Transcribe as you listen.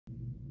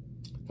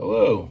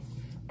Hello,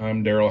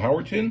 I'm Darryl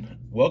Howerton.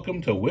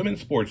 Welcome to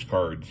Women's Sports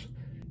Cards,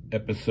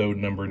 episode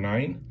number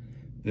 9.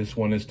 This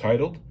one is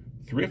titled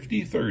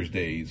Thrifty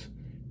Thursdays,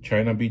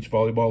 China Beach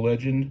Volleyball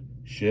legend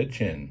Xue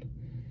Chen.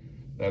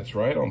 That's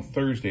right, on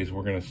Thursdays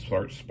we're going to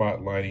start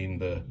spotlighting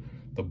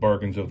the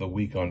bargains of the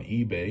week on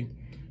eBay,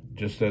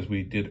 just as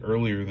we did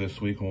earlier this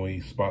week when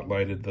we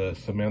spotlighted the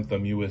Samantha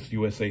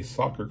USA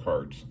soccer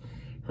cards.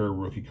 Her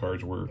rookie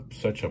cards were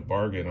such a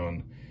bargain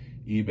on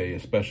eBay,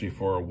 especially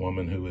for a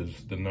woman who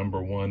is the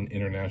 #1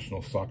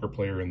 international soccer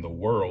player in the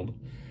world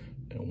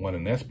and won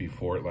an ESPY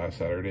for it last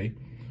Saturday.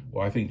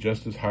 Well, I think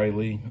just as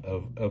highly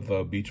of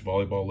the beach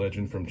volleyball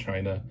legend from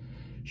China,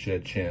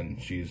 Xue Chen.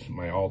 She's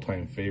my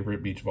all-time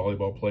favorite beach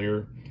volleyball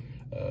player.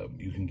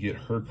 You can get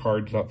her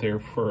cards out there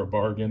for a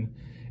bargain,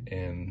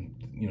 and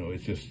you know,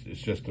 it's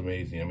just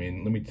amazing. I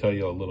mean, let me tell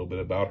you a little bit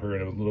about her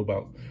and a little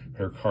about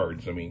her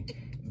cards. I mean,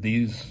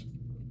 these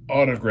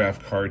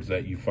autograph cards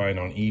that you find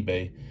on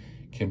eBay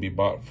can be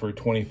bought for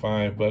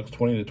 $25, $20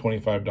 to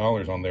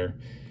 $25 on there.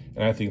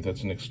 And I think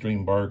that's an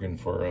extreme bargain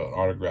for an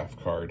autograph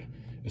card,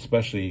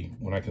 especially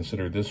when I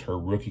consider this her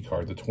rookie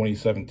card, the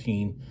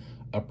 2017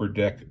 Upper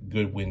Deck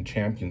Goodwin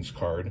Champions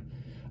card.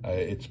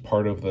 It's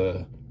part of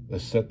the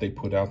set they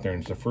put out there,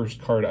 and it's the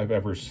first card I've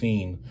ever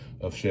seen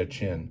of Xue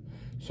Chen.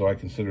 So I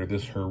consider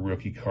this her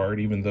rookie card,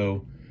 even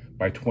though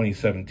by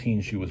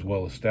 2017 she was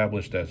well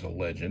established as a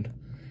legend.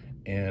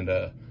 And,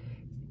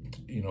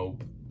 you know,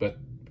 but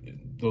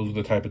those are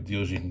the type of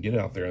deals you can get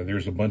out there.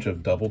 There's a bunch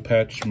of double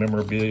patch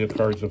memorabilia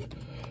cards of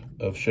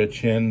Xue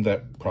Chen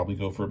that probably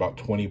go for about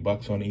 20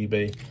 bucks on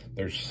eBay.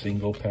 There's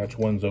single patch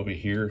ones over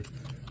here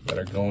that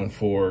are going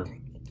for,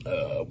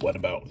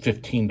 about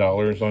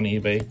 $15 on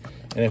eBay.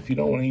 And if you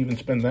don't want to even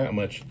spend that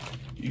much,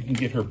 you can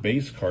get her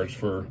base cards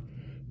for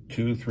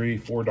 $2, $3,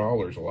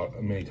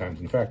 $4 many times.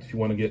 In fact, if you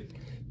want to get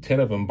 10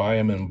 of them, buy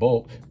them in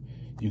bulk,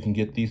 you can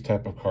get these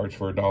type of cards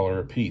for $1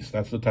 a piece.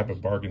 That's the type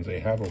of bargains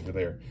they have over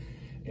there.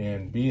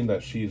 And being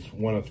that she's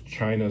one of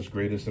China's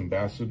greatest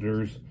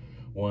ambassadors,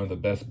 one of the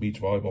best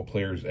beach volleyball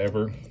players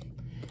ever,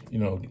 you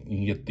know, you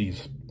can get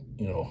these,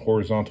 you know,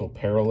 horizontal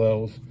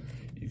parallels.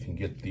 You can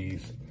get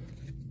these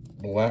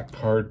black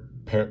card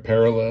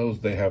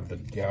parallels. They have the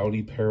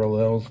Gaudi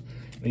parallels.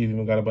 They've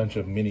even got a bunch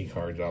of mini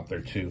cards out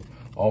there too,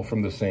 all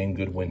from the same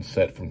Goodwin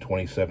set from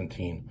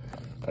 2017.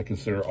 I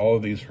consider all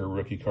of these her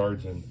rookie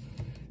cards, and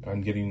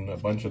I'm getting a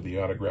bunch of the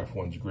autograph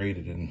ones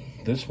graded, and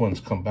this one's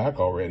come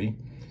back already.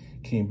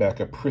 Came back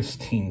a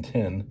pristine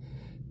 10.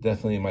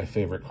 Definitely my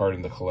favorite card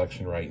in the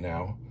collection right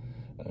now.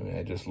 I mean,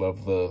 I just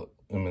love not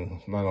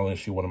only is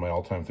she one of my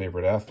all-time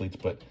favorite athletes,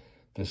 but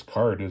this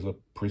card is a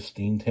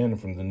pristine 10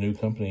 from the new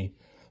company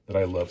that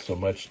I love so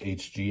much,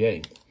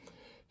 HGA.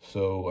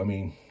 So, I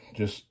mean,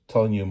 just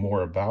telling you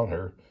more about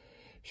her.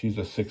 She's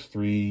a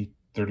 6'3",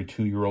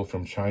 32-year-old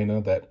from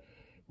China that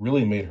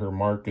really made her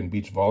mark in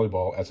beach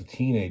volleyball as a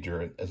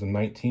teenager. As a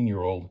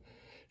 19-year-old,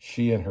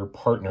 she and her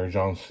partner,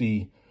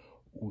 Xue,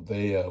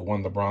 they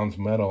won the bronze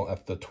medal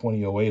at the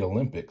 2008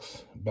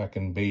 Olympics back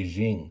in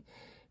Beijing.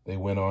 They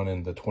went on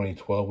in the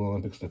 2012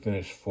 Olympics to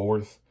finish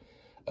 4th.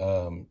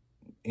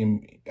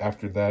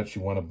 After that, she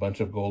won a bunch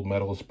of gold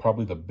medals.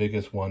 Probably the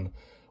biggest one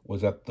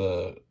was at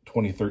the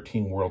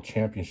 2013 World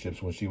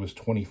Championships when she was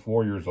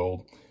 24 years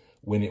old,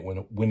 win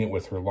it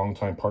with her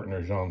longtime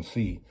partner,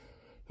 Xue,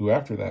 who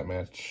after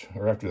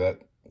that,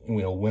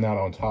 you know, went out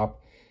on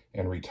top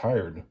and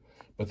retired.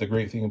 But the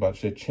great thing about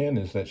Xue Chen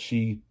is that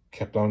she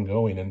kept on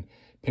going and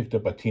picked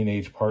up a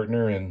teenage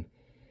partner, and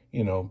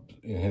you know,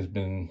 has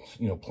been,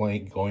 you know,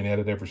 going at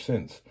it ever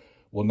since.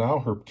 Well, now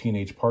her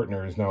teenage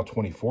partner is now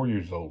 24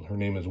 years old. Her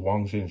name is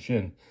Wang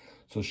Jinxin.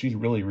 So she's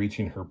really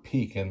reaching her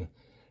peak, and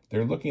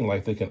they're looking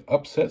like they can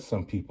upset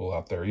some people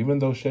out there. Even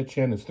though Xue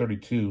Chen is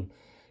 32,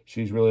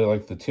 she's really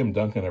like the Tim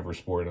Duncan of her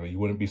sport. I mean, you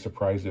wouldn't be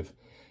surprised if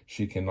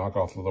she can knock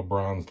off the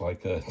LeBrons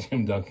like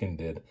Tim Duncan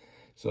did.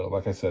 So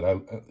like I said,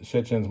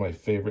 Xue Chen's my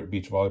favorite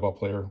beach volleyball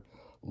player.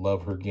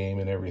 Love her game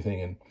and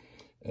everything. And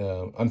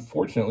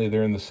unfortunately,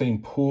 they're in the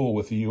same pool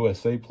with the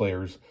USA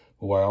players,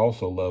 who I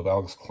also love,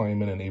 Alex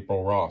Kleiman and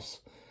April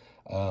Ross.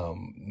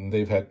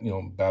 They've had, you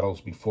know,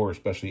 battles before,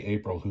 especially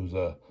April, who's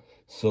a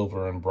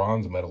silver and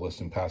bronze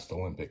medalist in past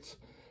Olympics.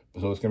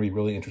 So it's going to be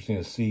really interesting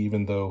to see,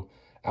 even though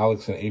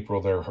Alex and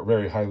April, they're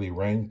very highly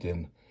ranked,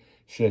 and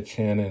Xue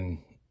Chen, and,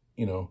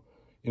 you know,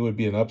 it would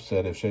be an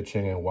upset if Xue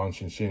Chen and Wang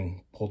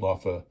Jinxin pulled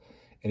off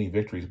any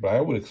victories. But I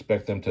would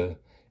expect them to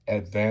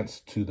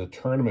advance to the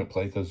tournament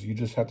play, because you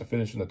just have to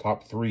finish in the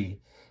top 3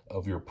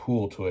 of your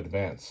pool to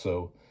advance.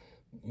 So,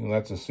 you know,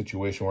 that's a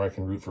situation where I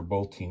can root for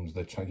both teams,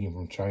 the team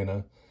from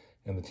China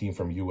and the team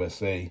from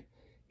USA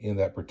in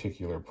that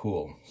particular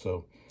pool.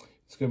 So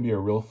it's going to be a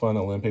real fun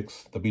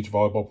Olympics. The beach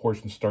volleyball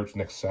portion starts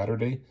next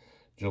Saturday,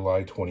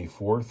 July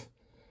 24th.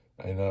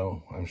 I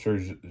know, I'm sure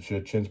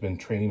Xue Chen's been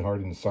training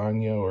hard in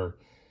Sanya or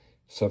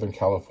Southern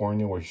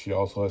California, where she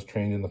also has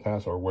trained in the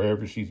past, or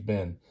wherever she's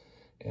been.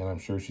 And I'm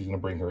sure she's going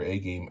to bring her A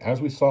game, as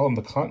we saw in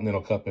the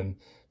Continental Cup and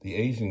the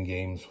Asian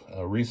Games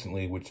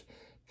recently, which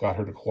got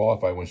her to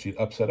qualify when she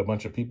upset a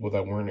bunch of people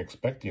that weren't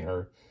expecting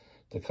her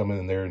to come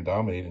in there and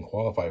dominate and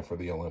qualify for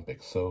the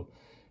Olympics. So,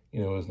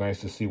 you know, it was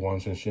nice to see Wang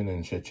Zhenshin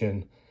and Xue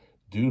Chen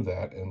do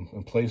that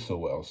and play so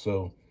well.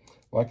 So,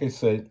 like I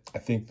said, I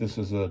think this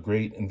is a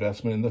great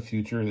investment in the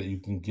future that you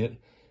can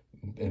get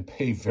and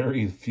pay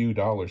very few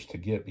dollars to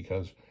get,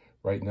 because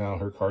right now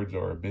her cards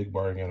are a big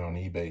bargain on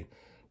eBay,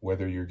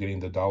 whether you're getting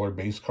the dollar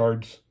base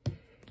cards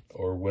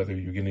or whether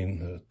you're getting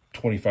the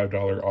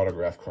 $25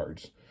 autograph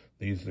cards.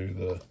 These are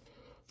the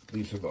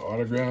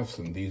autographs,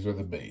 and these are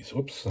the base.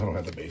 Whoops, I don't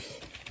have the base.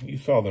 You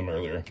saw them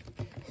earlier.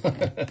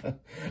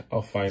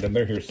 I'll find them.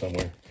 They're here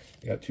somewhere.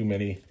 I got too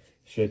many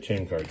Xue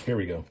Chen cards. Here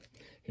we go.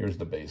 Here's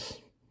the base.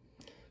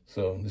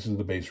 So this is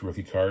the base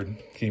rookie card.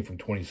 Came from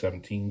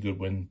 2017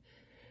 Goodwin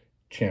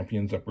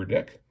Champions Upper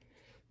Deck.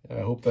 I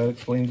hope that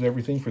explains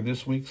everything for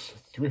this week's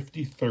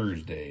Thrifty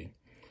Thursday.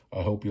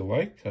 I hope you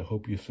like. I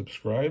hope you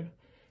subscribe.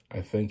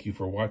 I thank you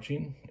for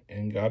watching,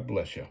 and God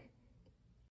bless you.